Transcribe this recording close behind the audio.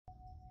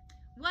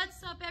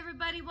What's up,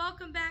 everybody?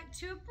 Welcome back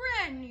to a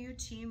brand new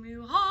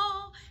Temu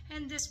haul,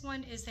 and this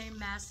one is a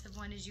massive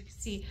one, as you can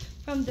see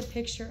from the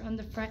picture on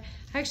the front.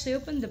 I actually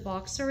opened the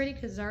box already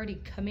because it's already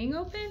coming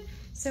open,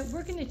 so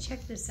we're gonna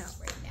check this out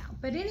right now.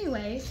 But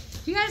anyway,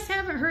 if you guys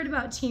haven't heard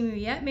about Temu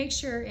yet, make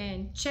sure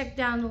and check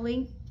down the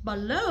link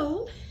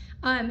below.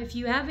 If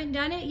you haven't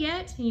done it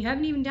yet and you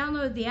haven't even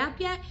downloaded the app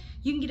yet,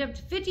 you can get up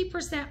to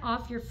 50%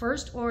 off your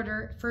first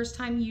order, first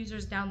time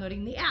users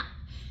downloading the app.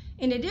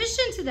 In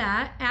addition to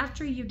that,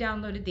 after you've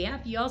downloaded the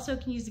app, you also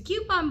can use the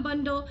coupon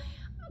bundle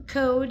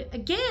code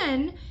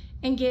again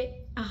and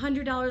get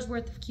 $100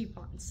 worth of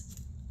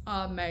coupons.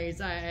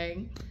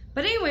 Amazing.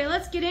 But anyway,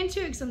 let's get into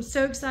it because I'm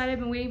so excited. I've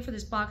been waiting for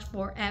this box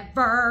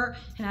forever,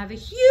 and I have a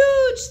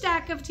huge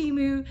stack of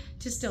Temu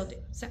to still do.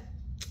 So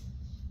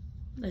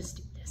let's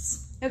do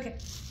this. Okay,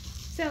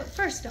 so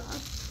first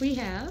off, we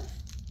have,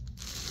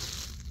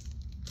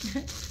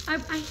 I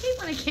hate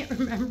when I can't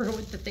remember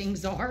what the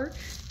things are.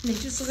 They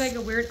just look like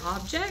a weird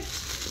object.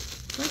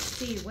 Let's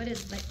see, what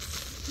is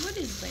this? What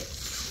is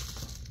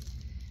this?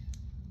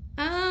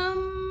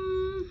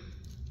 Oh,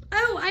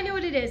 I know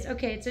what it is.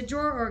 Okay, it's a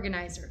drawer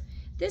organizer.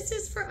 This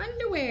is for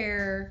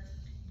underwear.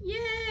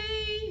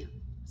 Yay!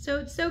 So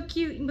it's so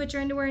cute. You can put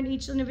your underwear in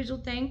each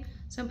individual thing.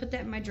 So I'm gonna put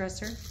that in my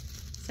dresser.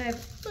 So I have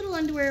a little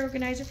underwear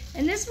organizer.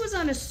 And this was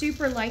on a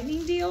super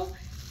lightning deal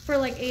for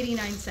like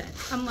 89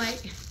 cents. I'm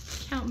like,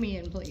 count me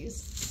in,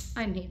 please.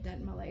 I need that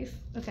in my life.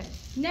 Okay,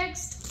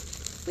 next.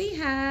 We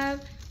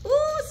have,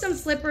 ooh, some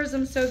slippers.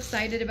 I'm so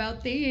excited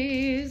about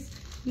these.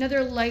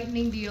 Another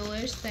lightning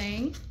deal-ish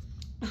thing.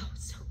 Oh,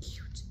 so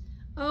cute.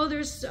 Oh,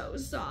 they're so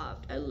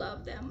soft. I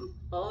love them.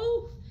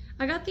 Oh,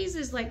 I got these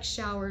as like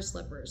shower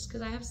slippers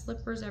because I have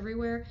slippers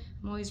everywhere.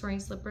 I'm always wearing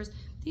slippers.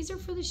 These are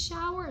for the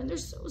shower and they're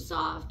so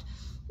soft.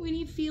 We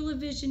need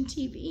Feel-O-Vision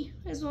TV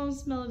as well as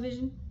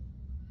Smell-O-Vision.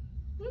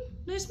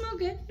 They smell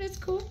good. That's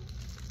cool.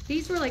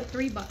 These were like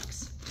 $3.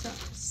 So I'm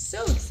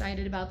so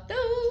excited about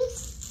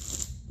those.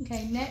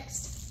 Okay,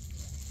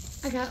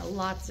 next, I got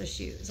lots of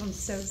shoes. I'm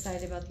so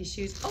excited about these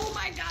shoes. Oh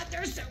my God,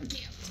 they're so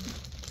cute.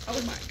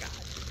 Oh my God,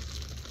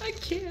 I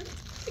can't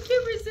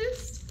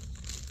resist.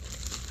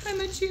 I'm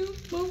a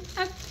Temu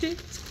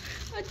addict,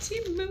 a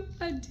Temu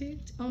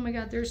addict. Oh my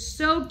God, they're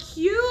so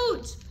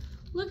cute.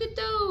 Look at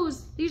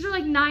those. These are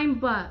like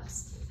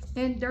 $9,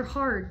 and they're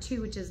hard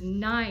too, which is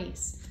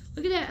nice.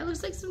 Look at that, it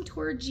looks like some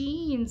Tor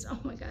jeans. Oh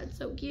my God,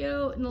 so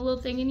cute. And the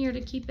little thing in here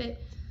to keep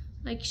it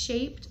like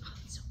shaped. Oh,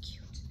 it's so cute.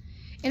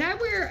 And I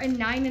wear a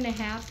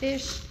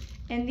 9.5-ish,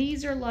 and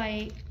these are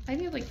like, I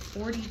think like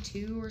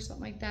 42 or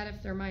something like that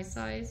if they're my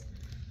size.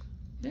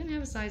 I didn't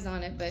have a size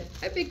on it, but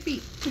I have big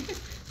feet.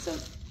 So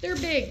they're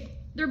big.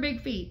 They're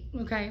big feet,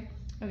 okay?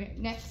 Okay,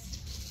 next.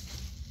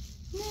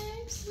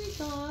 Next we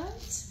got,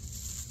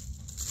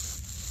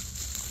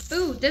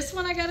 ooh, this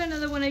one I got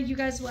another one you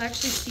guys will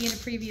actually see in a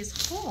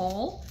previous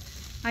haul.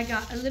 I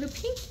got a little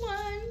pink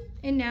one,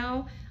 and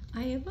now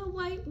I have a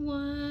white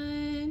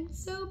one.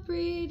 So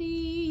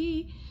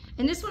pretty.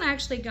 And this one I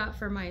actually got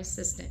for my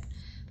assistant,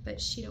 but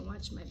she don't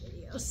watch my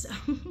videos, so.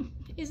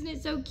 Isn't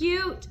it so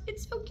cute?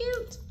 It's so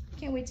cute.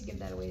 Can't wait to give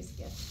that away as a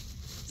gift.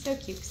 So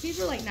cute, because these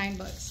were like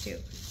 $9 too.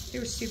 They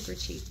were super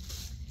cheap.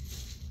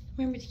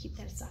 Remember to keep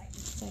that aside,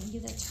 so I can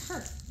give that to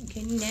her.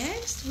 Okay,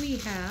 next we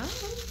have,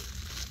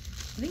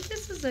 I think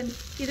this is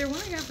either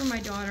one I got for my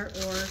daughter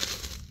or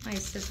my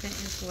assistant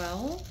as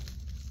well.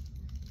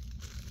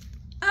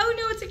 Oh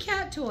no, it's a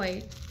cat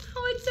toy.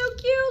 Oh, it's so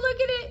cute,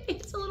 look at it.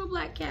 It's a little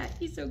black cat,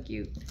 he's so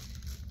cute.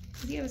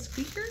 Does he have a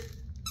squeaker?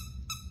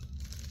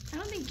 I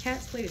don't think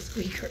cats play with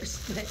squeakers,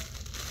 but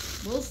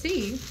we'll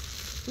see.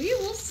 We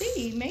will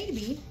see,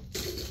 maybe.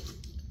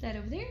 That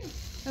over there.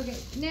 Okay,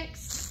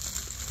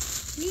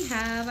 next we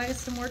have, I got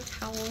some more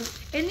towels.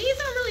 And these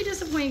I'm really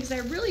disappointed because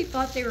I really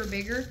thought they were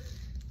bigger.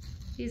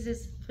 These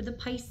is for the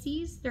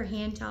Pisces, they're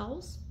hand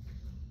towels.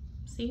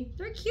 See,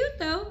 they're cute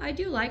though. I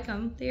do like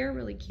them. They are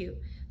really cute.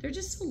 They're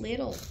just so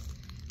little.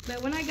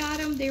 But when I got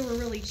them, they were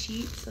really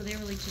cheap. So they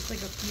were like just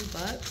like a few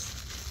bucks.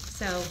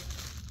 So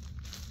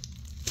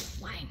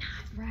why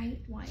not, right?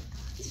 Why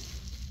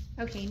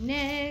not? Okay,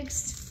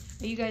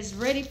 next. Are you guys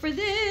ready for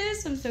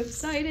this? I'm so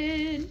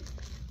excited.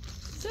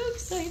 So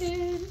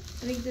excited.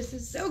 I think this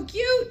is so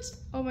cute.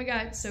 Oh my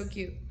God, it's so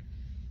cute.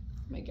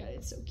 Oh my God,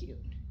 it's so cute.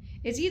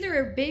 It's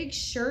either a big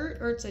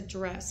shirt or it's a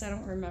dress. I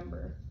don't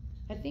remember.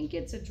 I think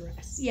it's a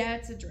dress. Yeah,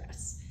 it's a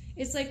dress.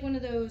 It's like one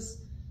of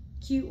those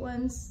cute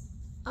ones.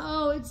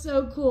 Oh, it's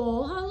so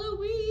cool.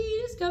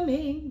 Halloween is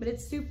coming, but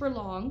it's super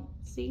long.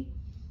 See?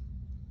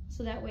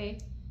 So that way,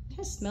 it kind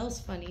of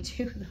smells funny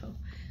too though.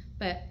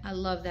 But I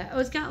love that. Oh,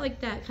 it's got like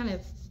that kind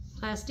of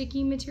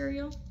plasticky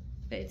material,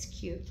 but it's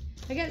cute.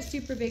 I got it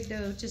super big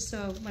though, just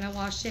so when I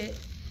wash it,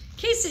 in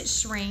case it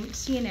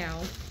shrinks, you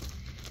know.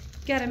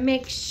 Gotta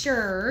make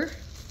sure.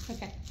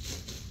 Okay,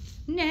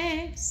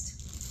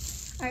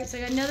 next. All right, so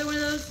I got another one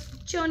of those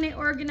Jonah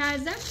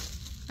organizer.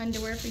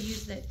 Underwear for you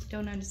that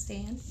don't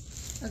understand.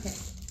 Okay,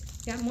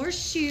 got more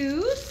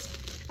shoes.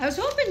 I was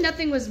hoping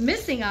nothing was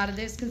missing out of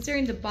this,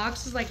 considering the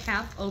box was like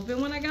half open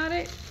when I got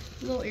it.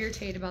 A little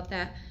irritated about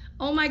that.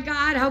 Oh my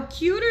God, how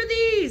cute are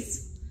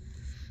these?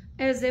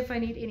 As if I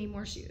need any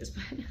more shoes.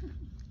 But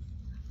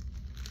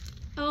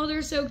oh,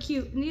 they're so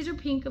cute. And these are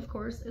pink, of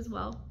course, as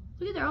well.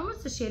 Look at, they're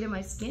almost the shade of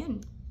my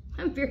skin.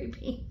 I'm very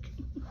pink.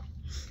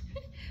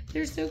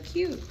 They're so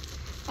cute.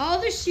 All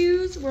the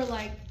shoes were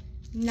like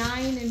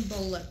 9 and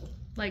below,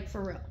 like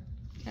for real.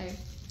 Okay.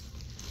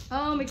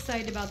 Oh, I'm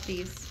excited about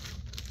these.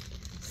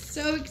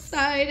 So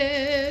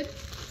excited.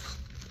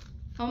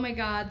 Oh my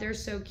God, they're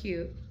so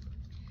cute.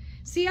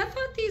 See, I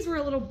thought these were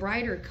a little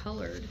brighter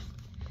colored.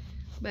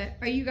 But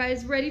are you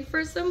guys ready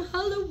for some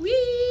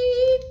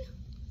Halloween?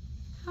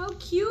 How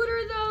cute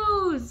are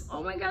those?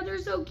 Oh my God, they're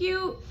so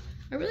cute.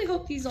 I really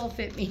hope these all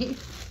fit me.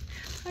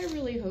 I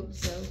really hope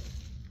so.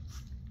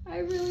 I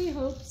really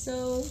hope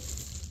so.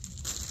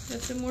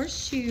 Got some more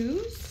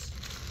shoes.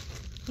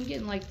 I'm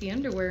getting like the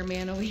underwear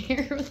man over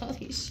here with all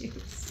these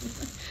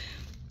shoes.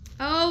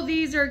 Oh,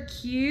 these are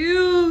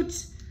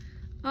cute.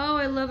 Oh,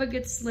 I love a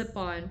good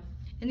slip-on.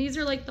 And these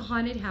are like the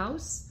haunted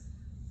house.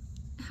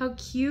 How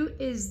cute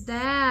is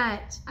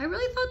that? I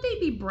really thought they'd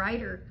be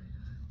brighter.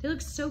 They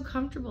look so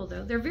comfortable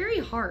though. They're very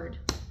hard.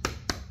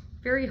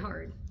 Very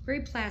hard.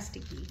 Very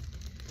plasticky.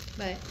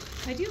 But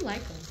I do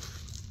like them.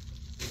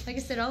 Like I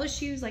said, all the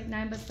shoes, like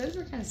 $9, those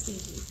were kind of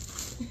stinky.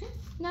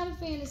 Not a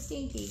fan of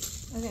stinky.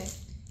 Okay.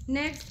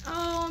 Next,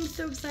 oh, I'm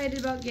so excited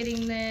about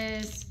getting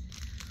this.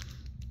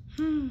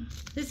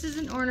 This is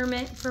an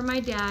ornament for my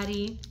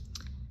daddy.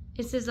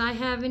 It says, I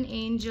have an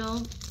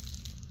angel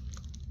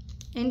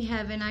in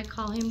heaven. I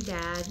call him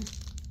Dad.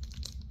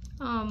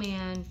 Oh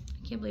man,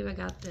 I can't believe I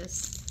got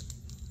this.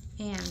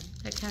 And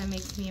that kind of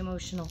makes me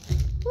emotional.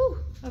 Whew.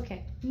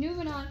 Okay,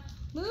 moving on.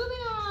 Moving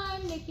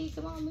on, Nikki.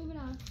 Come on, moving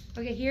on.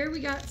 Okay, here we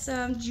got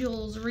some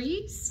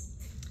jewelries.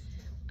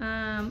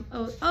 Oh,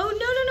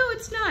 no,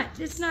 it's not.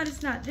 It's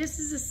not. This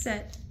is a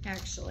set,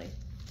 actually.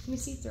 Let me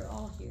see if they're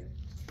all here.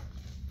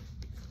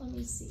 Let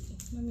me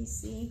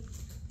see.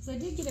 Because I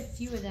did get a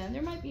few of them.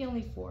 There might be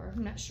only 4.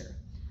 I'm not sure.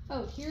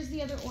 Oh, here's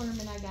the other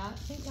ornament I got.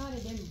 Thank God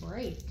it didn't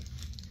break.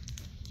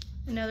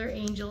 Another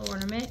angel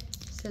ornament.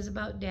 It says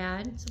about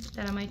Dad. So put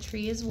that on my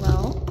tree as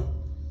well.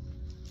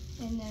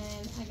 And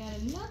then I got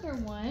another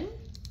one.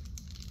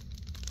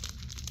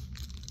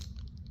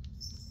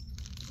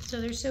 So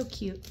they're so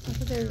cute. I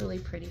thought they were really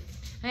pretty.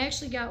 I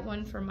actually got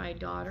one for my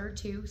daughter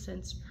too,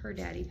 since her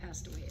daddy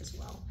passed away as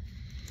well.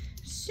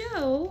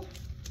 So,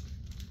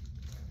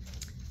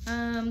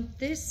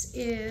 this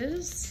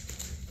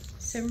is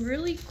some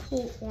really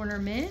cool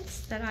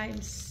ornaments that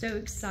I'm so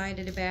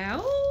excited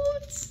about.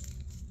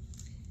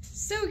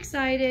 So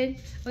excited.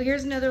 Oh,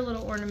 here's another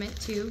little ornament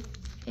too.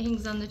 It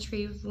hangs on the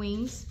tree with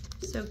wings.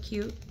 So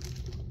cute.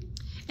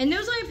 And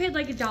those I paid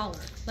like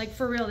 $1. Like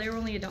for real, they were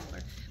only $1.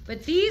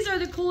 But these are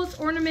the coolest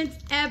ornaments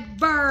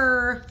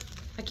ever.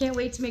 I can't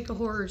wait to make a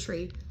horror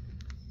tree.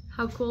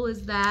 How cool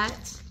is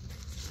that?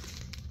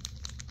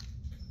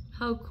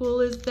 How cool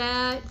is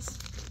that?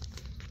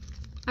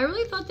 I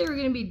really thought they were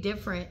gonna be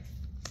different.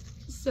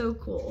 So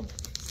cool.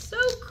 So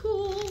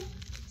cool.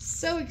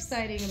 So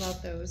exciting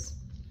about those.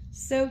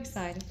 So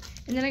excited.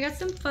 And then I got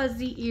some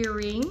fuzzy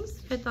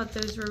earrings. I thought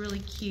those were really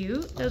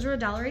cute. Those were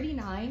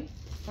 $1.89.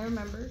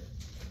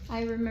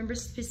 I remember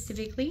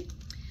specifically.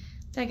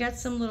 I got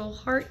some little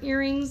heart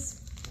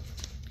earrings.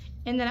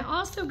 And then I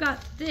also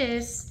got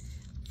this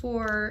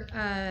for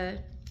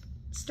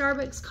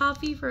Starbucks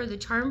coffee for the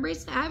charm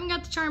bracelet. I haven't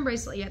got the charm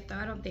bracelet yet though,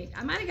 I don't think.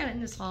 I might have got it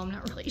in this haul, I'm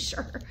not really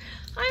sure.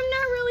 I'm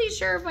not really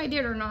sure if I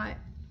did or not.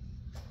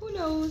 Who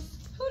knows?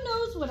 Who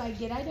knows what I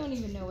get? I don't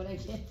even know what I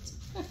get.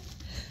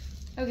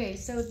 Okay,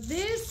 so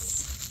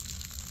this,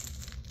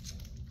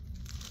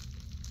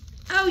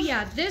 oh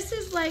yeah, this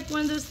is like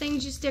one of those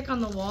things you stick on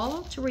the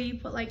wall to where you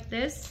put like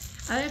this.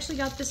 I actually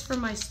got this from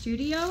my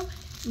studio.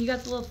 You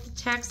got the little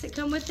tacks that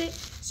come with it.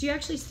 So you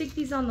actually stick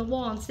these on the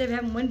wall. Instead of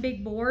having one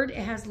big board, it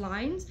has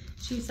lines.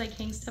 So you just like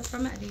hang stuff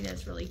from it. I think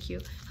that's really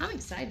cute. I'm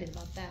excited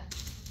about that.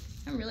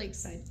 I'm really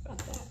excited about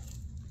that.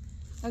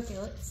 Okay,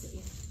 let's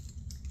see.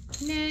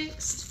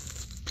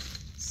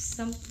 Next,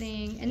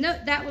 something, and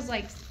that was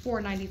like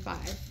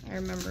 $4.95, I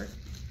remember.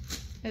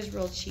 It was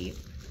real cheap.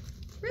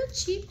 Real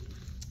cheap.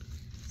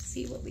 Let's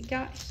see what we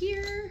got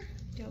here.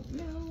 Don't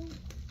know.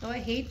 Oh, I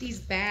hate these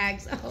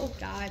bags. Oh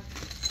God.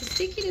 The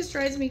stickiness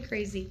drives me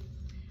crazy.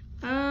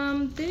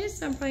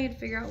 This, I'm probably gonna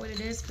figure out what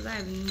it is because I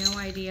have no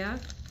idea.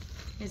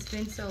 It's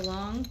been so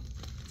long.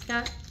 It's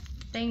got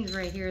things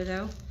right here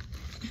though.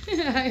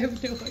 I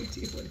have no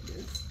idea what it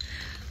is.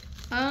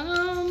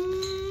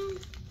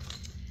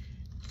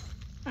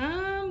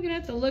 I'm gonna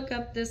have to look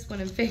up this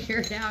one and figure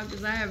it out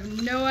because I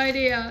have no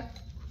idea.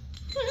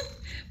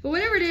 But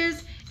whatever it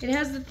is, it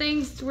has the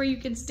things to where you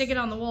can stick it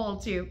on the wall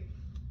too.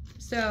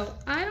 So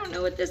I don't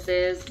know what this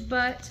is,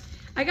 but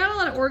I got a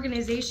lot of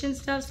organization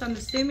stuff, so I'm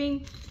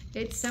assuming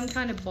it's some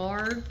kind of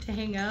bar to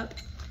hang up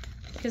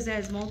because it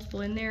has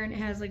multiple in there and it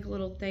has like a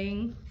little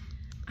thing.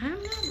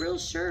 I'm not real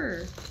sure.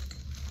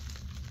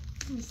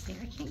 Let me see,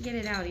 I can't get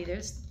it out either.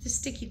 The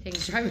sticky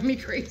thing's driving me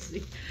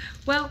crazy.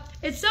 Well,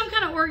 it's some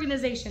kind of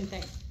organization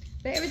thing.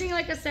 But everything,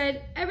 like I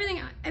said,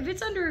 everything, if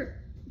it's under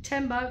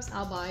 $10,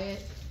 I'll buy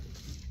it.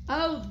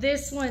 Oh,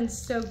 this one's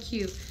so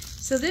cute.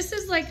 So this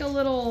is like a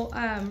little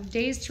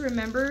days to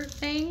remember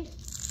thing.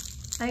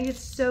 I think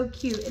it's so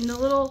cute. And the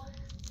little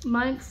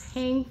months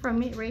hang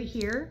from it right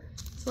here.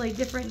 So like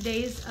different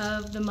days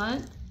of the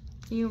month.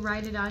 You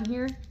write it on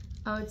here.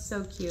 Oh, it's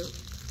so cute.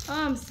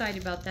 Oh, I'm excited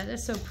about that.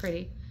 That's so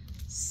pretty.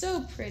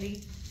 So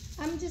pretty.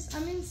 I'm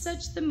in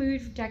such the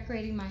mood for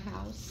decorating my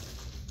house.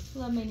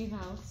 Love my new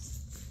house.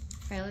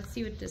 All right, let's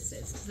see what this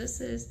is. 'Cause this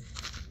is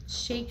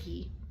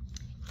shaky.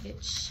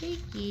 It's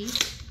shaky.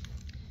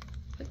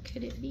 What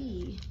could it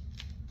be?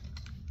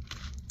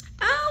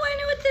 Oh, I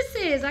know what this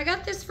is. I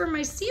got this for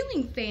my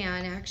ceiling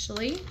fan,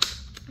 actually.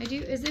 I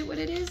do. Is it what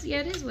it is?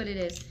 Yeah, it is what it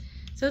is.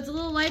 So it's a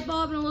little light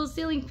bulb and a little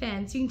ceiling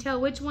fan, so you can tell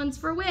which one's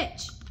for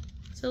which.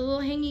 So little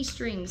hangy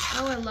strings.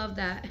 Oh, I love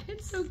that.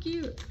 It's so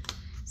cute.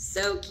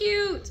 So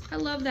cute. I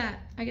love that.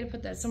 I gotta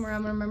put that somewhere.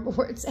 I'm gonna remember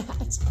where it's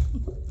at.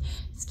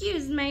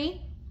 Excuse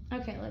me.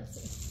 Okay, let's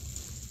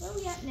see. What do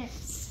we got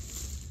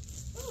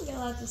next? Oh, we got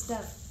lots of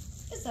stuff.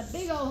 It's a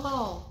big old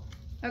haul.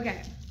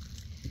 Okay.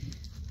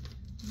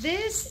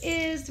 This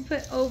is to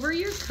put over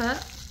your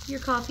cup, your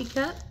coffee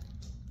cup.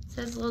 It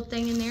says a little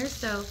thing in there,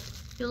 so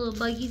your little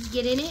buggies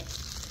get in it.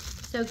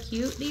 So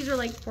cute. These are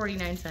like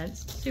 49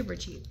 cents. Super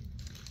cheap.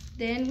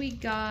 Then we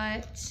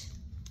got,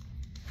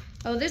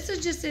 oh, this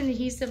is just an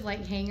adhesive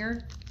like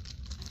hanger.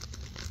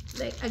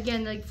 Like,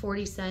 again, like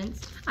 40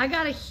 cents. I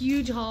got a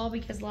huge haul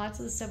because lots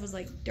of the stuff was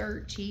like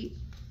dirt cheap.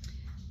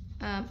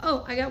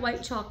 Oh, I got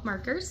white chalk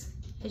markers,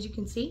 as you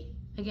can see.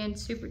 Again,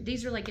 super,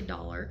 these are like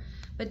 $1.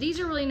 But these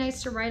are really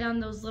nice to write on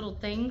those little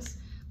things.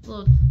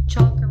 Little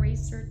chalk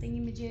eraser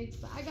thingy-majigs.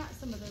 But I got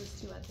some of those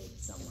too, I think,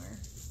 somewhere.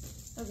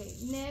 Okay,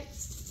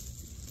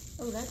 next.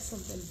 Oh, that's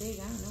something big.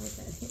 I don't know what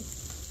that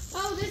is.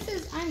 Oh, this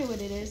is, I know what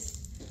it is.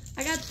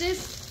 I got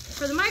this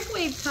for the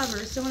microwave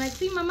cover. So when I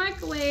clean my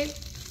microwave,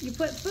 you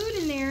put food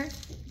in there,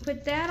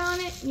 put that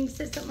on it, and you can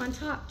set something on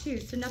top too,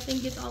 so nothing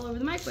gets all over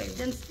the microwave.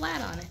 Then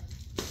splat on it.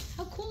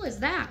 How cool is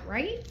that,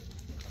 right?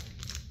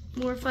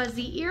 More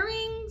fuzzy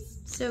earrings.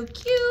 So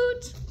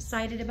cute.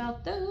 Excited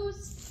about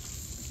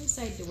those. I'm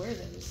excited to wear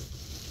those.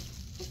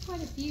 There's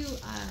quite a few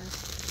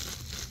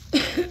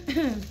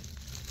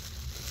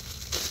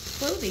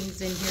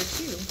clothings in here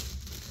too.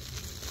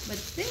 But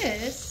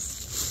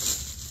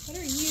this, what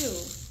are you?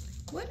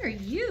 What are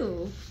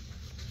you?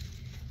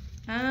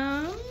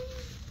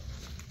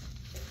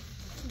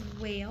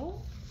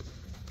 Well,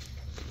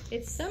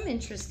 it's some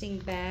interesting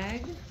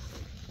bag.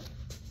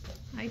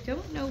 I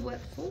don't know what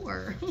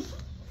for.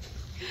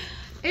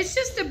 It's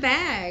just a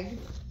bag.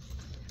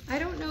 I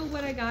don't know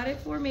what I got it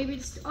for. Maybe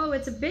just, oh,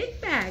 it's a big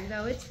bag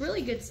though. It's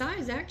really good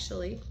size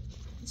actually.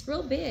 It's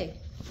real big.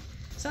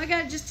 So I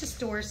got it just to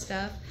store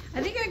stuff.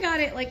 I think I got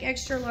it like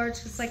extra large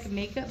because it's like a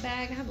makeup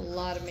bag. I have a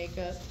lot of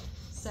makeup.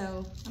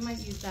 So I might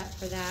use that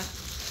for that.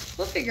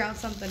 We'll figure out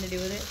something to do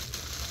with it.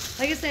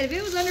 Like I said, if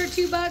it was under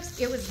 $2,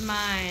 it was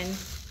mine.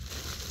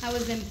 I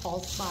was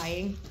impulse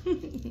buying.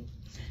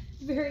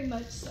 Very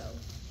much so.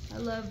 I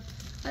love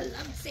to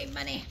save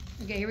money.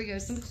 Okay, here we go.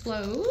 Some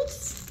clothes.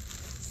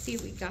 Let's see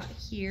what we got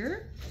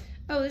here.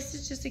 Oh, this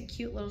is just a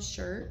cute little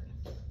shirt.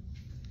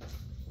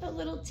 A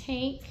little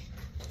tank.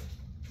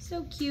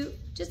 So cute.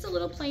 Just a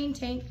little plain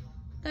tank.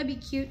 That'd be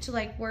cute to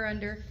like wear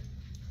under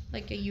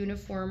like a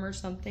uniform or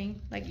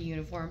something. Like a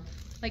uniform.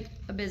 Like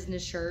a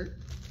business shirt.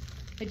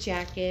 A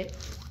jacket.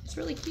 It's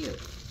really cute.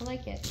 I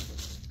like it.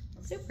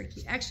 Super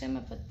cute. Actually, I'm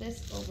going to put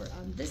this over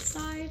on this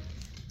side.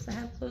 So I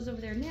have clothes over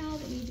there now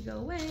that need to go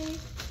away.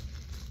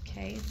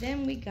 Okay,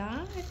 then we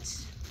got,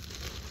 is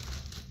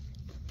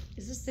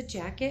this the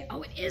jacket?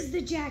 Oh, it is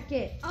the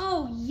jacket.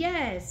 Oh,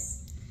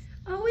 yes.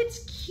 Oh, it's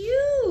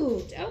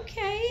cute.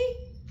 Okay.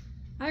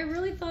 I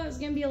really thought it was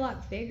going to be a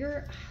lot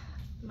bigger.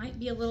 Might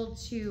be a little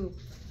too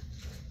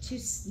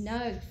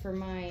snug for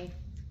my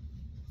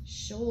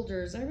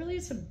shoulders. I really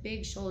have some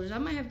big shoulders. I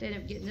might have to end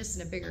up getting this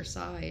in a bigger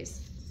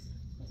size.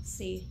 Let's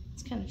see.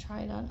 Let's kind of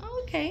try it on.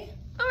 Oh, okay.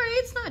 All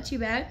right, it's not too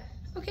bad.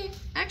 Okay,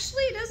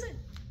 actually it doesn't.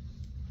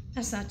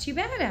 That's not too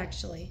bad,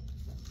 actually.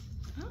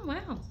 Oh,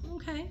 wow.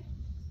 Okay.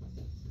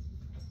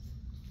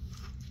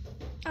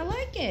 I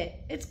like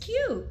it. It's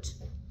cute.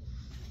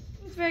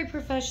 It's very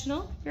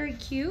professional. Very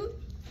cute.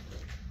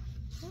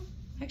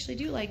 I actually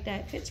do like that.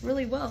 It fits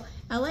really well.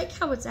 I like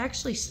how it's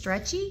actually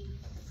stretchy.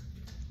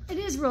 It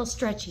is real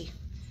stretchy.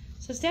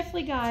 So it's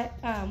definitely got,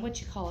 what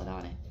you call it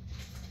on it.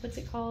 What's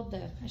it called?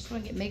 I just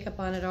want to get makeup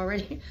on it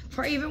already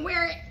before I even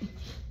wear it.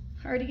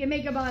 I already get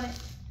makeup on it.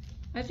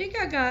 I think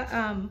I got,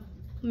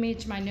 let me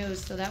itch my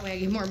nose so that way I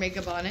get more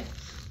makeup on it.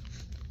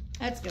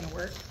 That's gonna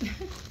work.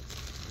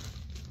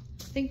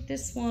 I think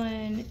this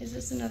one, is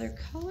this another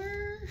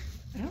color?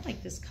 I don't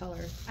like this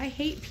color. I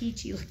hate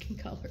peachy looking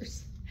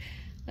colors.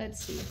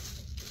 Let's see.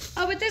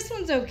 Oh, but this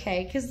one's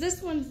okay, because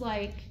this one's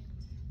like,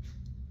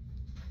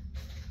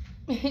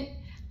 I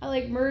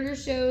like murder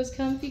shows,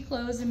 comfy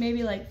clothes, and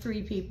maybe like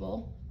 3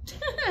 people.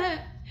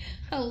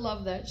 I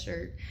love that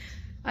shirt.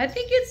 I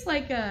think it's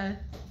like a,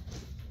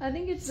 I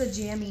think it's a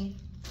jammy.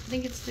 I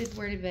think it's the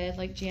wear to bed,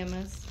 like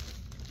jammas.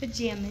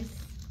 Pajamas.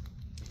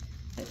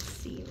 Let's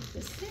see what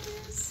this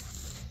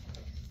is.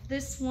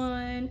 this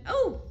one.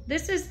 Oh,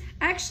 this is,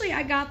 actually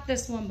I got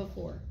this one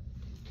before,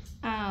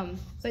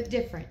 but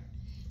different.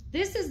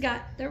 This has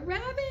got the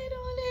rabbit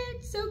on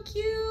it. So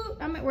cute.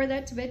 I might wear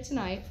that to bed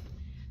tonight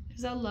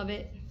because I love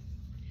it.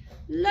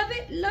 Love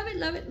it, love it,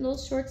 love it. Little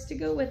shorts to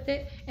go with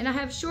it. And I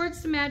have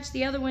shorts to match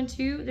the other one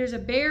too. There's a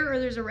bear or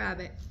there's a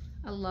rabbit.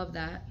 I love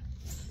that.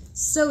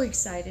 So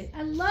excited.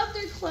 I love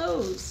their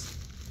clothes.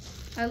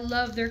 I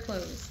love their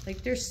clothes.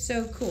 Like, they're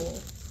so cool.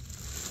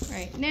 All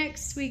right,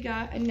 next we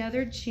got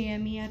another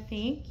jammy, I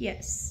think.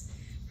 Yes.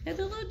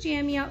 Another little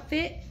jammy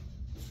outfit.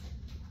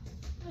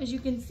 As you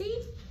can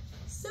see,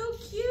 so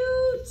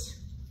cute.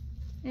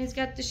 And it's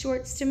got the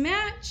shorts to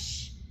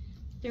match.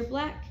 They're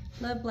black.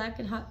 Love black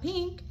and hot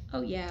pink.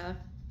 Oh yeah,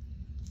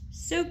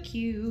 so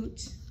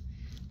cute.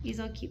 These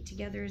all keep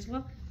together as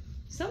well.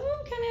 Some of them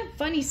kind of have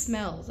funny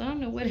smells. I don't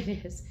know what it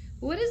is.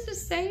 What does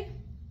this say?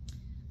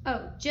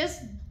 Oh,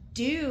 just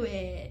do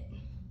it.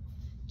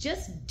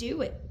 Just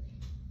do it.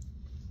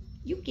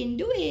 You can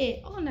do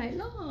it all night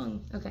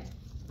long. Okay.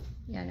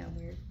 Yeah, no,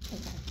 weird.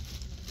 Okay.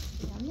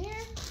 Down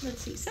there.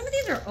 Let's see. Some of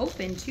these are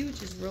open too,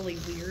 which is really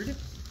weird.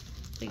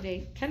 Like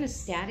they kind of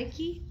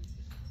staticky.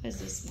 What is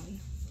this one?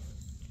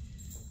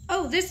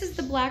 Oh, this is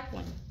the black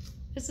one.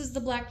 This is the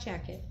black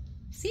jacket.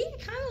 See, I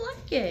kind of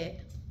like it.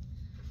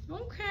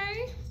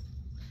 Okay.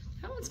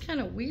 That one's kind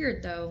of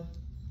weird though.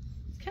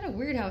 It's kind of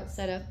weird how it's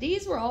set up.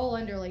 These were all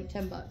under like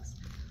 10 bucks,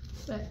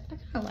 but I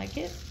kind of like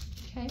it.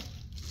 Okay.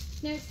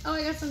 Next, oh,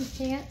 I got some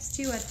pants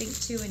too, I think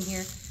too in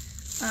here.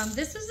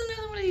 This is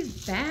another one of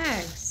these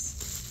bags.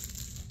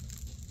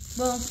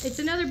 Well, it's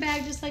another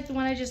bag just like the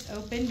one I just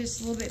opened,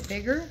 just a little bit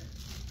bigger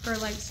for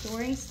like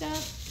storing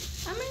stuff.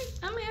 I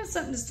might have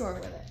something to store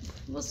with it.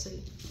 We'll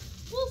see.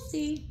 We'll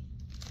see.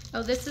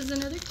 Oh, this is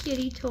another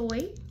kitty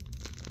toy.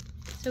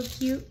 So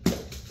cute.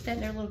 That in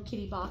their little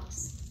kitty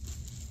box.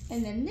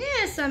 And then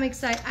this, I'm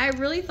excited. I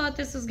really thought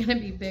this was gonna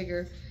be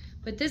bigger,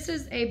 but this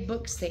is a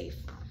book safe.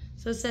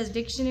 So it says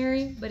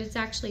dictionary, but it's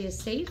actually a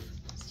safe.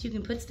 So you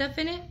can put stuff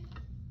in it.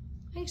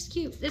 I think it's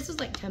cute. This is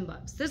like 10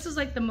 bucks. This is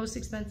like the most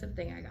expensive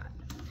thing I got.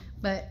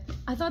 But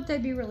I thought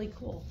that'd be really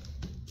cool.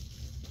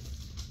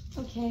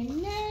 Okay,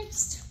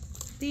 next.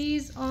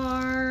 These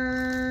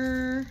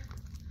are,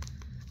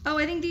 oh,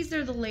 I think these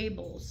are the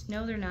labels.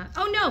 No, they're not.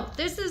 Oh no,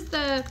 this is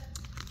the,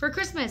 for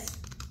Christmas,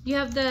 you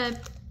have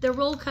the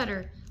roll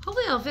cutter.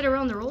 Hopefully I'll fit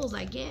around the rolls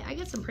I get. I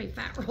get some pretty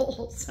fat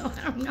rolls, so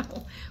I don't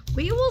know.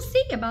 We will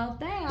see about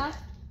that.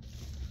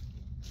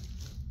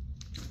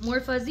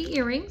 More fuzzy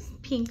earrings,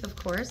 pink of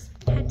course.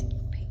 Had to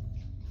get pink.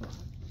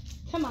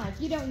 Come on,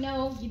 if you don't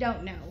know, you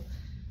don't know.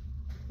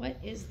 What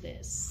is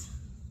this?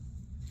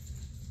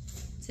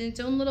 It's in its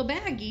own little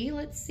baggie.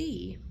 Let's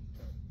see.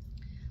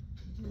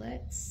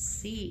 Let's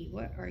see.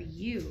 What are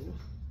you?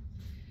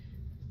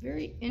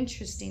 Very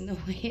interesting the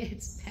way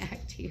it's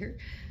packed here.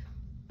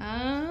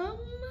 It's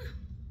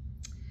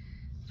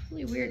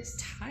really weird. It's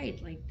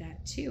tied like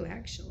that too,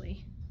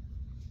 actually.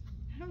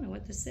 I don't know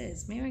what this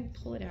is. Maybe I can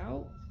pull it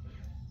out.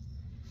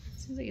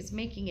 Seems like it's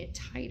making it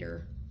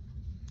tighter.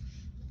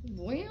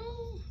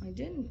 Well, I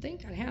didn't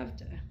think I'd have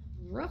to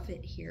rough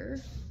it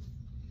here.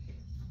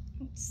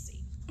 Let's see.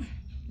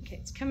 Okay,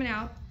 it's coming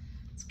out.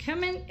 It's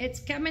coming,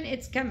 it's coming,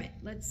 it's coming.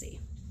 Let's see.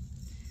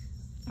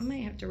 I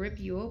might have to rip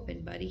you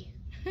open, buddy.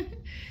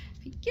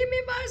 Give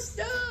me my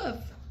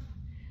stuff.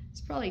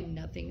 It's probably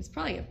nothing. It's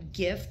probably a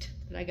gift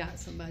that I got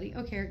somebody.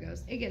 Okay, here it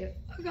goes. I get it.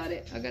 I got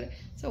it. I got it.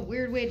 It's a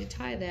weird way to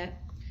tie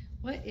that.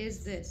 What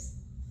is this?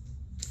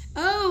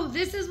 Oh,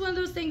 this is one of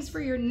those things for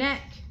your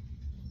neck.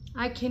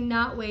 I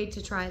cannot wait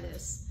to try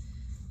this.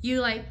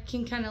 You like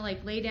can kind of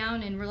like lay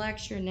down and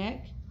relax your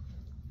neck.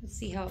 Let's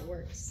see how it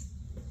works.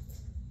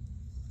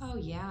 Oh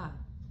yeah.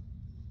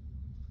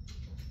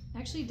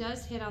 Actually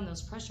does hit on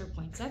those pressure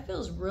points. That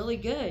feels really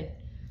good.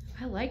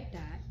 I like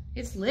that.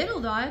 It's little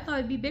though. I thought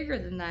it'd be bigger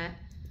than that.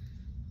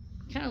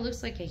 Kind of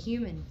looks like a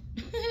human.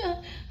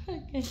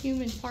 Like a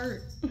human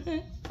part.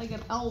 Like a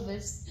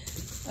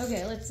pelvis.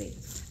 Okay, let's see.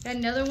 Got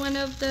another one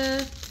of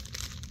the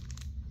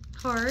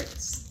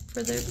hearts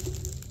for the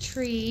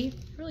tree.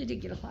 Really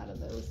did get a lot of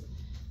those.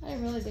 I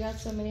didn't realize I got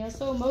so many. I was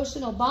so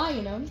emotional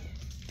buying them.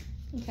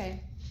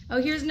 Okay.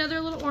 Oh, here's another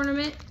little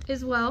ornament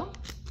as well.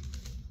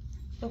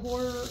 The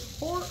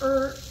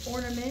horror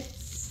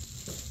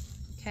ornaments.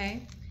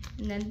 Okay.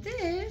 And then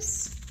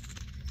this.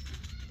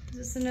 Is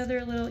this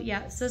another little,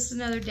 yeah, it's just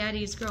another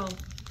Daddy's Girl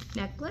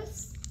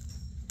necklace.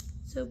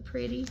 So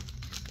pretty.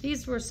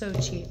 These were so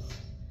cheap.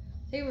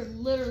 They were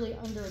literally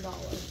under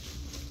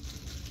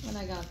 $1 when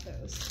I got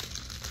those.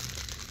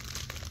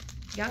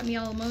 Got me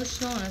all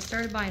emotional and I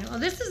started buying them. Oh,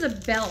 this is a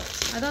belt.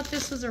 I thought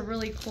this was a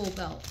really cool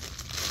belt.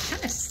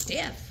 Kind of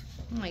stiff.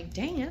 I'm like,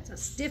 dang, that's a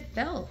stiff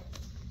belt.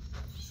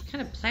 It's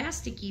kind of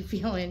plasticky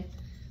feeling,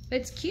 but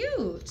it's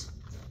cute.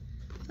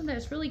 I thought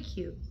that's really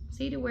cute.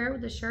 See, to wear it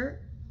with a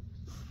shirt.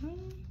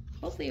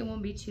 Hopefully it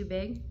won't be too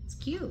big. It's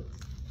cute.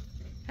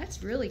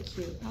 That's really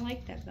cute. I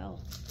like that belt.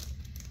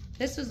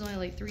 This was only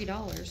like $3.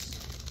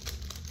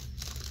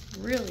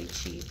 Really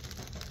cheap.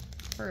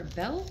 For a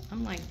belt,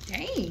 I'm like,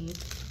 dang.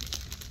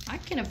 I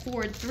can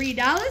afford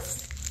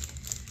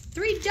 $3.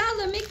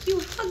 $3 make you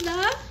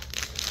holla.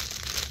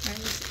 All right,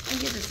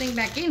 let's get this thing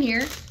back in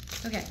here.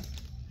 Okay.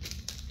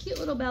 Cute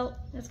little belt.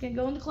 That's gonna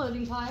go in the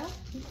clothing pile.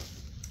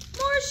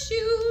 More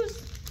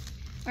shoes.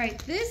 All right,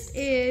 this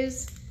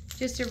is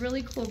just a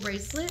really cool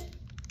bracelet.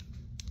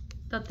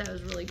 Thought that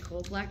was really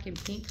cool. Black and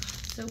pink.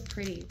 So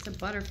pretty. It's a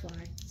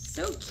butterfly.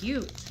 So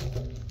cute.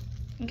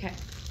 Okay.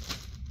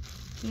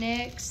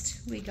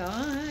 Next, we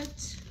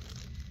got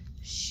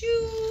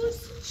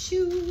shoes.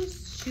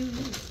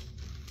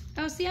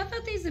 Oh, see, I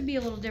thought these would be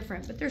a little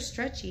different, but they're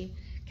stretchy.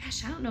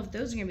 Gosh, I don't know if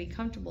those are gonna be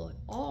comfortable at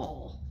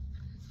all.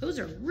 Those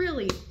are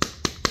really,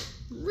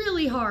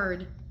 really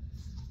hard,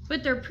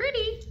 but they're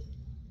pretty.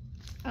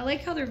 I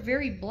like how they're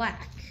very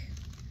black.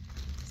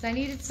 So I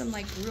needed some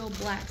like real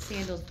black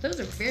sandals. Those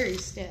are very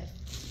stiff.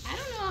 I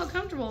don't know how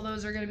comfortable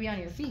those are gonna be on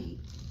your feet.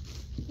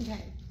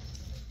 Okay,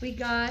 we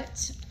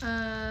got,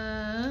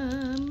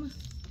 I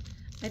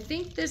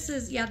think this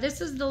is, yeah, this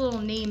is the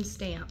little name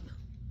stamp.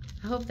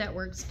 I hope that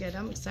works good.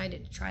 I'm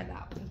excited to try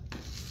that one.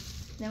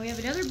 Now we have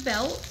another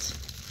belt.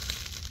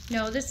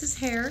 No, this is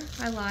hair.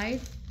 I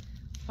lied.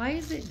 Why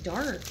is it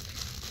dark?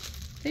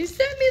 They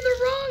sent me the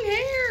wrong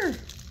hair.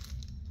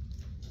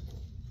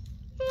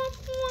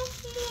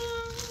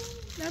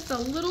 That's a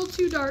little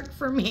too dark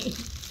for me.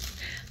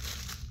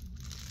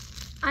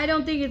 I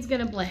don't think it's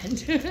gonna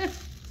blend.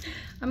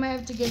 I might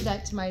have to give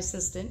that to my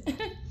assistant.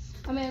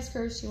 I'm gonna ask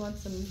her if she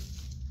wants some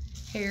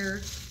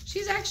hair.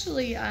 She's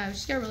actually,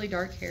 she's got really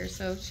dark hair,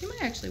 so she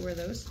might actually wear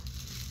those.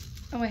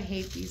 Oh, I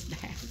hate these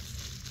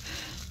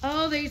bags.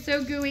 Oh, they're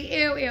so gooey.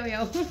 Ew, ew,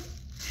 ew.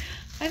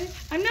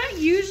 I'm not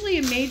usually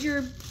a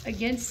major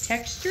against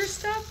texture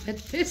stuff, but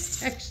this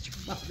texture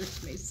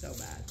bothers me so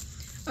bad.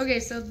 Okay,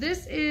 so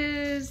this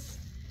is,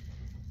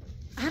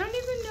 I don't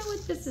even know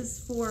what this is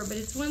for, but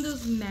it's one of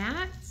those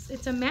mats.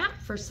 It's a mat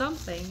for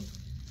something.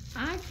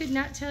 I could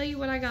not tell you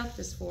what I got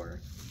this for.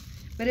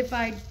 But if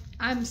I'm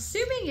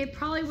assuming it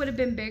probably would have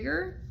been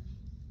bigger.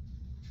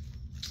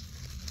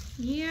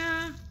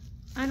 Yeah,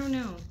 I don't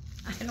know.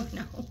 I don't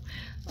know.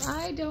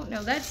 I don't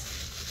know. That's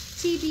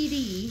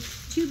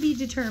TBD, to be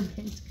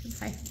determined.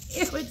 Because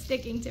ew, it's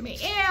sticking to me.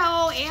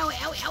 Ew, ew, ew,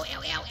 ew,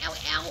 ew, ew, ew,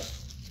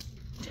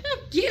 ew.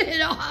 Get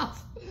it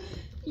off.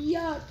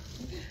 Yuck.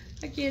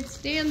 I can't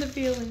stand the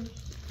feeling.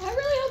 I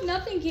really hope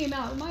nothing came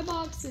out. My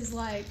box is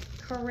like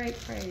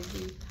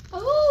crazy.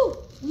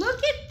 Oh, look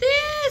at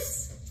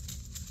this.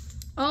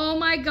 Oh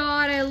my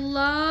God, I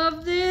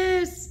love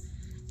this.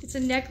 It's a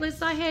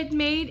necklace I had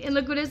made, and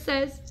look what it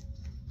says.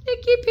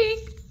 Nikki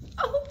Pink.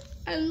 Oh,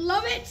 I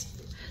love it.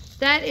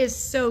 That is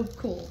so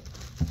cool.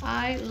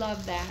 I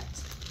love that.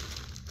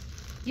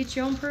 Get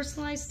your own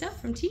personalized stuff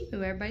from Temu,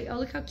 everybody. Oh,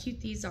 look how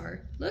cute these are.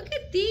 Look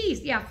at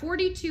these. Yeah,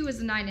 42 is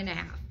a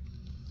 9.5.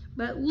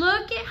 But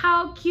look at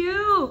how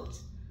cute.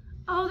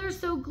 Oh, they're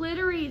so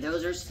glittery.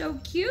 Those are so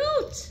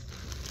cute.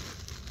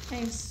 I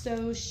am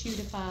so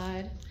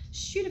shootified.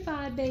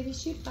 Shootified, baby,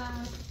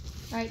 shootified.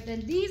 All right,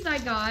 then these I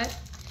got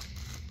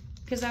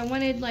because I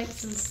wanted like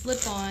some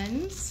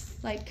slip-ons,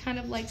 like kind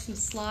of like some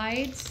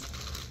slides.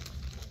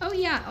 Oh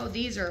yeah, oh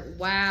these are,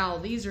 wow,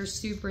 these are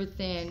super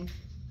thin.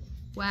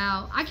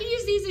 Wow, I can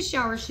use these as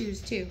shower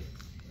shoes too.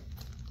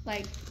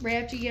 Like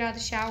right after you get out of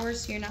the shower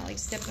so you're not like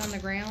stepping on the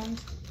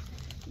ground.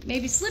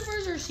 Maybe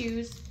slippers or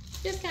shoes,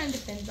 just kind of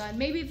depends on.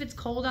 Maybe if it's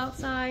cold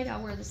outside,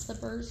 I'll wear the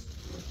slippers.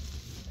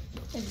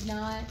 If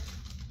not.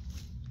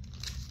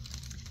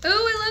 Oh,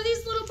 I love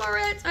these little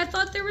barrettes. I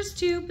thought there was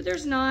two, but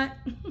there's not.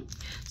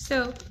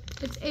 So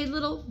it's a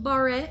little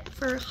barrette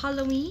for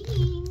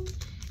Halloween.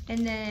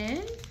 And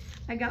then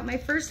I got my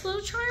first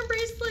little charm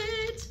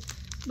bracelet,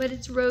 but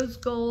it's rose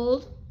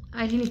gold.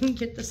 I didn't even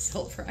get the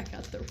silver. I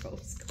got the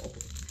rose gold.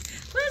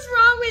 What's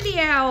wrong with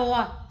you?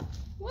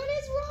 What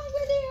is wrong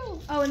with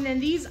you? Oh, and then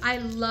these, I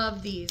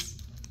love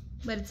these,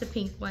 but it's a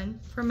pink one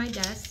for my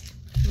desk.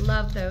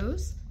 Love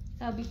those.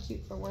 That'll be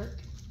cute for work.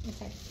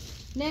 Okay.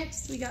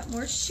 Next, we got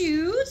more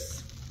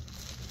shoes.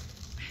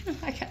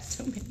 I got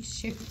so many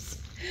shoes.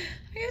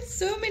 I got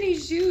so many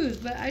shoes,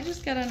 but I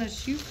just got on a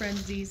shoe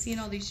frenzy seeing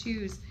all these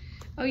shoes.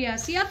 Oh yeah,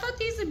 see, I thought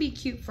these would be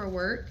cute for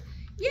work.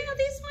 Yeah,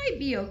 these might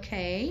be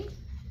okay.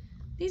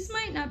 These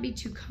might not be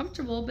too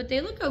comfortable, but they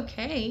look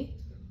okay.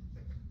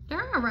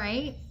 They're all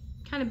right.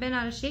 Kind of bent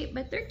out of shape,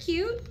 but they're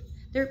cute.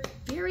 They're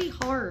very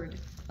hard.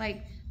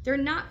 Like, they're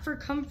not for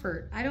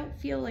comfort. I don't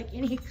feel like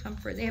any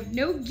comfort. They have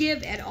no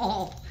give at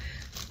all.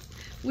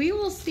 We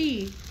will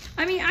see.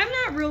 I mean, I'm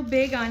not real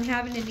big on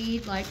having to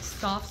need like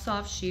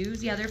soft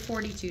shoes. Yeah, they're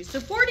 42. So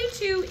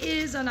 42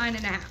 is a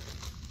 9.5.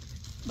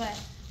 But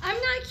I'm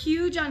not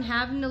huge on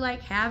having to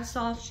like have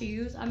soft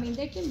shoes. I mean,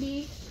 they can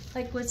be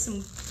like with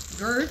some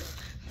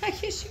girth, I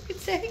guess you could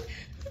say.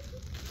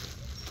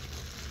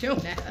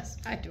 Don't ask,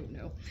 I don't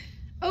know.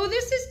 Oh,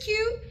 this is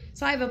cute.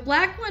 So I have a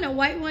black one, a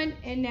white one,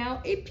 and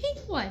now a pink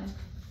one.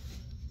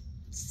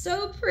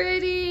 So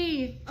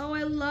pretty. Oh,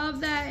 I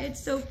love that.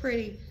 It's so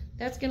pretty.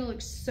 That's gonna look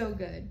so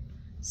good.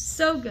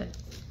 So good.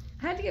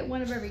 I had to get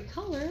one of every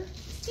color.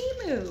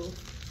 Temu.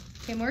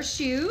 Okay, more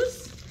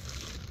shoes.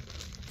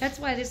 That's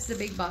why this is a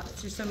big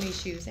box. There's so many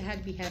shoes. It had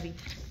to be heavy.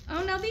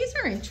 Oh, now these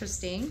are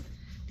interesting.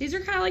 These are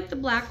kind of like the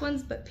black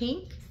ones, but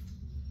pink.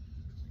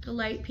 A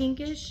light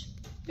pinkish.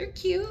 They're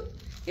cute.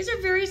 These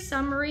are very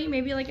summery,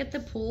 maybe like at the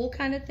pool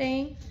kind of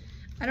thing.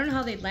 I don't know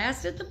how they'd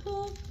last at the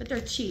pool, but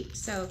they're cheap.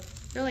 So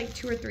they're like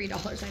 $2 or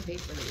 $3 I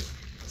paid for these.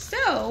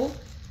 So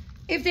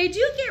if they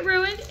do get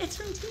ruined, it's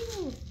from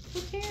Temu.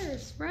 Who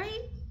cares,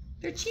 right?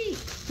 They're cheap.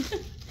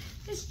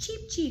 It's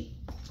cheap, cheap.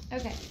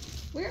 Okay,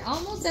 we're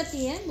almost at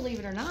the end, believe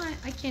it or not.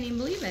 I can't even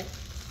believe it.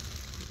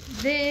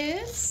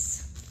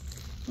 This,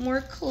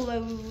 more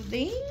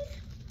clothing.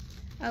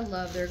 I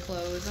love their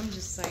clothes, I'm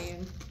just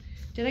saying.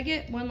 Did I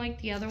get one like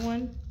the other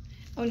one?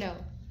 Oh no.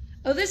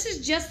 Oh, this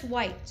is just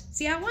white.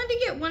 See, I wanted to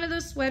get one of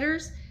those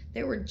sweaters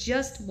that were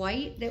just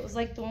white, that was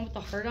like the one with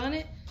the heart on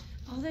it.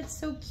 Oh, that's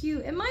so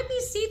cute. It might be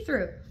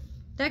see-through.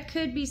 That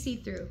could be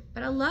see-through,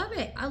 but I love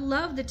it. I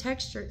love the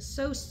texture. It's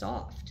so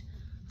soft.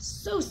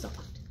 So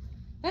soft.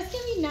 That's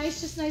gonna be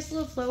nice, just nice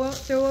little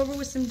throw over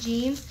with some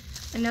jeans.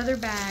 Another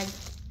bag,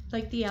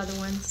 like the other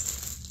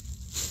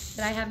ones,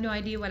 that I have no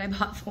idea what I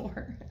bought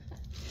for.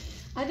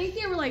 I think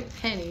they were like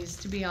pennies,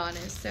 to be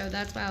honest. So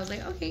that's why I was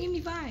like, okay, give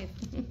me 5.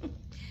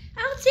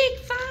 I'll take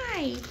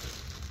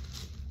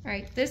 5. All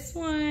right, this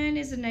one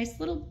is a nice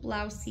little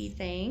blousey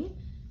thing.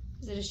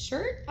 Is it a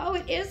shirt? Oh,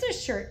 it is a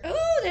shirt.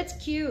 Oh, that's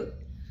cute.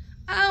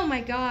 Oh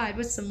my God,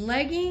 with some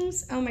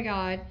leggings. Oh my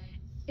God.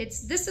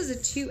 This is a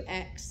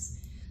 2X.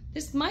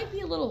 This might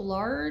be a little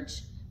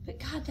large, but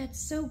God, that's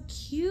so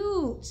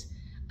cute.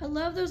 I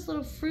love those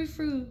little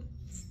frou-frou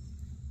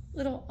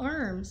little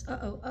arms.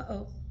 Uh-oh,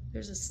 uh-oh.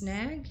 There's a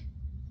snag.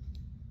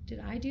 Did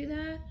I do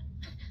that?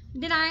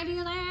 Did I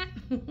do that?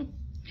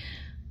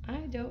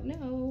 I don't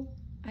know.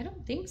 I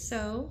don't think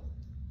so.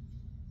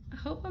 I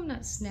hope I'm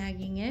not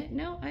snagging it.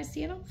 No, I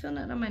see I don't feel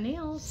nothing on my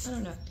nails. I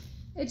don't know.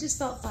 It just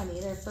felt funny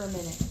there for a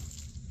minute.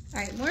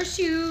 All right, more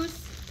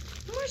shoes.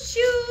 More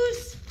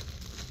shoes.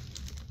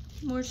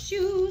 More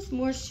shoes,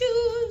 more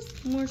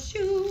shoes, more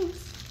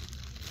shoes.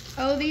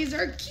 Oh, these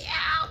are cute.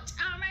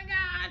 Oh my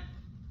God.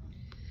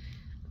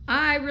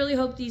 I really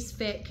hope these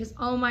fit because,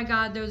 oh my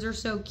God, those are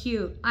so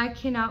cute. I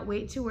cannot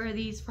wait to wear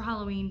these for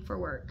Halloween for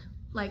work.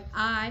 Like,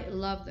 I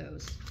love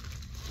those.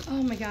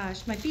 Oh my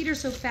gosh, my feet are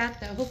so fat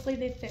though. Hopefully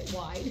they fit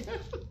wide.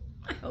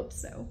 I hope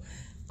so.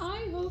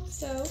 I hope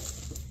so.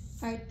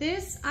 All right,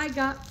 this I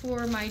got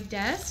for my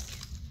desk.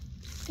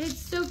 It's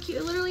so cute.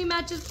 It literally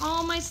matches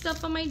all my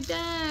stuff on my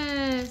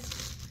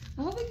desk.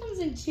 I hope it comes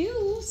in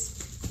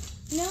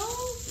 2s.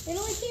 No, it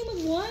only came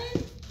with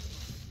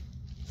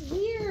 1.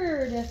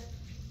 Weird.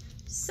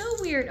 So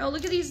weird. Oh,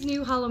 look at these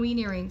new Halloween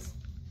earrings.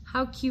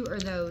 How cute are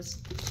those?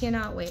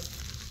 Cannot wait.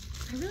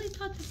 I really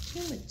thought this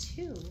came with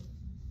 2.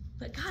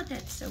 But God,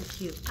 that's so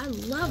cute. I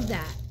love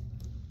that.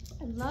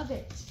 I love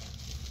it.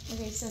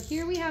 Okay, so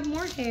here we have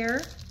more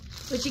hair,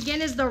 which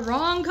again is the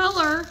wrong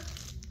color.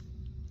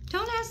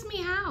 Don't ask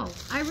me how.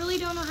 I really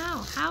don't know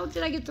how. How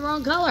did I get the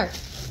wrong color?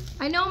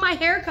 I know my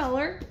hair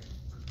color.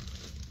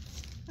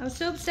 I was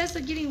so obsessed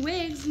with getting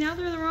wigs. Now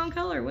they're the wrong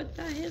color. What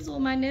the hizzle,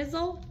 my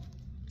nizzle?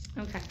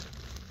 Okay.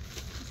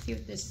 Let's see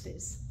what this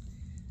is.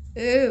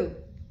 Ooh.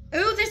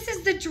 Ooh, this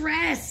is the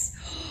dress.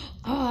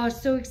 Oh,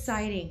 so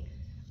exciting.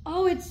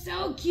 Oh, it's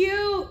so cute.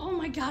 Oh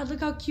my God, look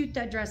how cute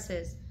that dress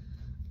is.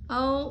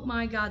 Oh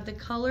my God, the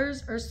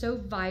colors are so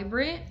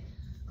vibrant.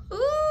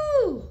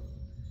 Ooh,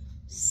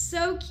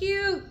 so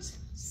cute.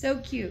 So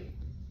cute.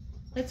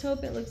 Let's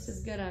hope it looks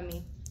as good on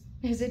me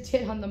as it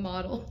did on the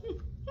model.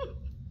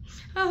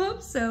 I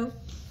hope so.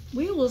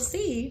 We will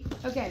see.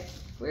 Okay,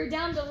 we're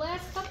down to the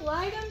last couple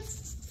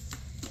items.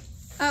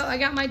 Oh, I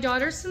got my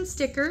daughter some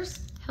stickers.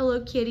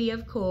 Hello Kitty,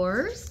 of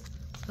course.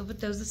 I'll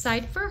put those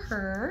aside for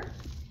her.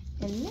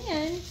 And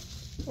then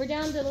we're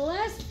down to the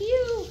last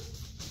few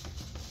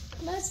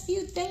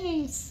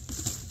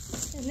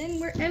things. And then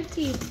we're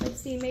empty.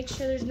 Let's see, make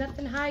sure there's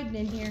nothing hiding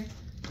in here.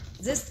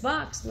 This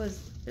box was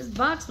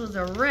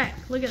a wreck.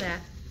 Look at that.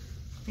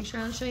 Make sure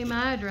I don't show you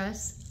my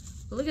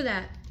address. But look at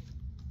that.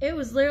 It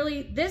was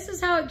literally, this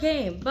is how it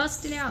came,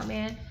 busting out,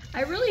 man.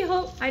 I really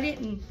hope I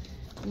didn't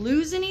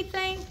lose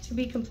anything, to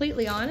be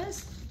completely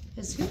honest,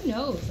 because who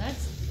knows,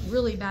 that's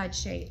really bad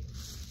shape.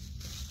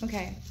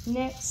 Okay,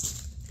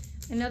 next.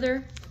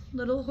 Another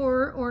little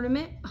horror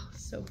ornament. Oh,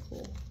 so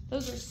cool.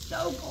 Those are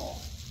so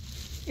cool.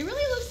 It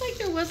really looks like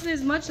there wasn't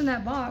as much in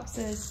that box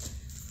as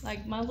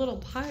like my little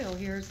pile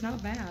here. It's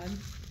not bad.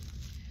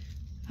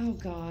 Oh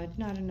God,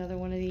 not another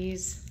one of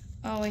these.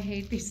 Oh, I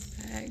hate these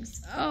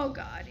bags. Oh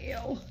God,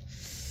 ew.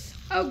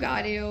 Oh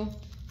God, ew.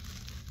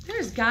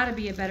 There's gotta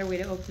be a better way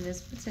to open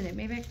this. What's in it?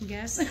 Maybe I can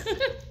guess.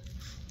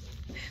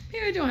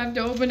 Maybe I don't have to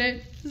open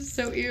it. This is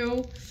so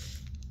ew.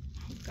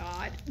 Oh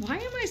God, why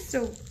am I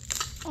so...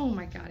 Oh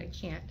my God, I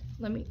can't.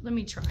 Let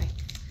me try.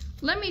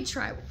 Let me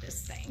try with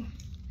this thing.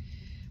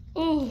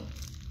 Oh.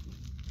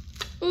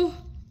 Oh.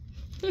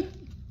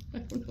 I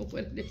don't know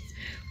what it is.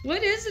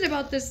 What is it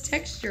about this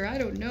texture? I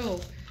don't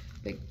know.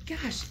 But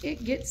gosh,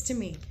 it gets to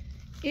me.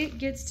 It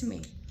gets to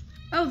me.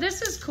 Oh,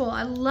 this is cool.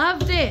 I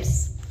love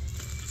this.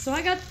 So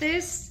I got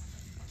this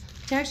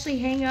to actually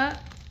hang up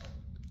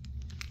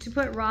to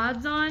put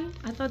rods on.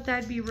 I thought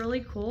that'd be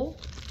really cool.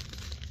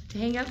 to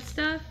hang up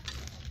stuff.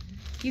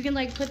 You can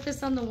like put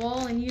this on the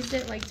wall and use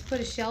it like to put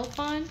a shelf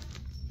on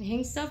and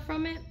hang stuff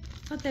from it.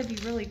 I thought that'd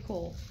be really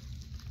cool.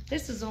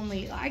 This is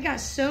only, I got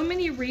so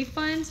many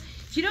refunds.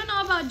 If you don't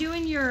know about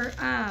doing your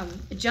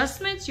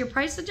adjustments, your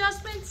price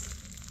adjustments,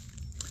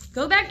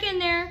 go back in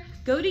there,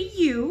 go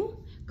to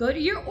go to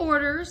your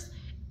orders.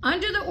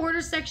 Under the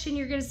order section,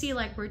 you're gonna see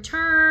like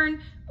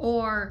return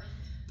or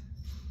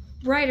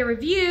write a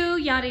review,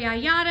 yada, yada,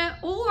 yada.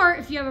 Or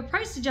if you have a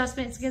price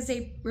adjustment, it's gonna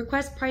say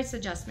request price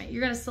adjustment.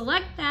 You're gonna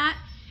select that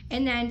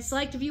and then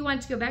select if you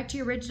want to go back to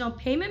your original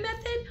payment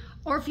method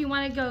or if you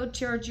wanna go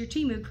charge your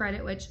Temu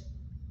credit, which,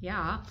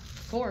 yeah,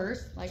 of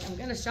course, like I'm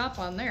gonna shop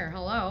on there,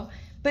 hello.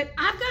 But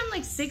I've gotten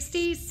like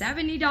 $60,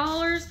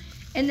 $70,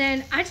 and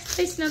then I just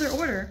placed another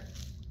order.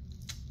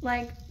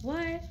 Like,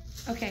 what?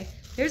 Okay,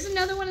 there's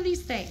another one of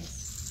these things.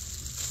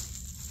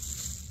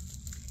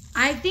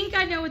 I think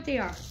I know what they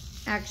are,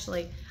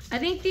 actually. I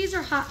think these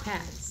are hot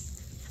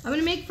pads. I'm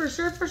gonna make for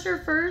sure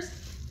first,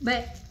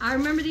 but I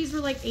remember these were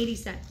like 80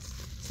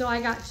 cents. So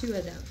I got 2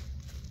 of them.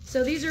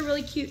 So these are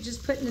really cute,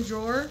 just put in the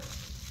drawer.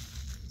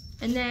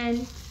 And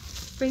then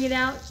bring it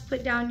out, just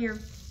put down your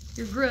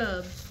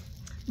grub.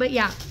 But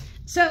yeah,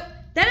 so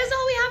that is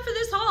all we have for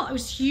this haul. It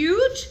was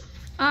huge.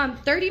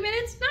 30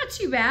 minutes, not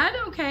too bad,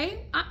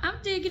 okay. I'm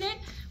digging it.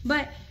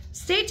 But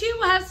stay tuned,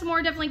 we'll have some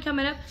more definitely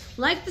coming up.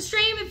 Like the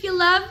stream if you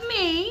love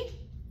me.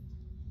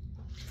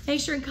 Make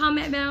sure and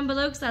comment down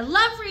below because I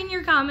love reading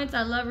your comments.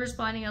 I love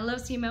responding. I love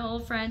seeing my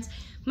old friends,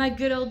 my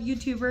good old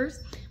YouTubers.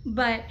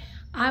 But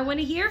I want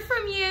to hear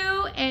from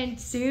you. And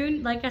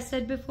soon, like I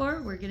said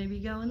before, we're going to be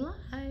going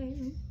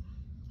live.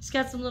 Just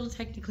got some little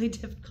technical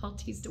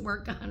difficulties to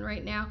work on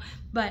right now.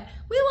 But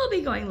we will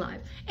be going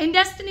live. And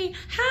Destiny,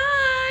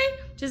 hi!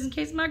 Just in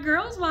case my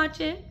girl's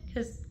watching.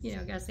 Because, you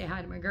know, gotta say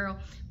hi to my girl.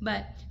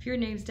 But if your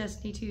name's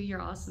Destiny too,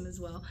 you're awesome as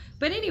well.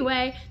 But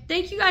anyway,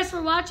 thank you guys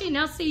for watching.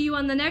 I'll see you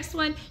on the next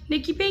one.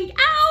 Nikki Pink,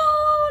 out!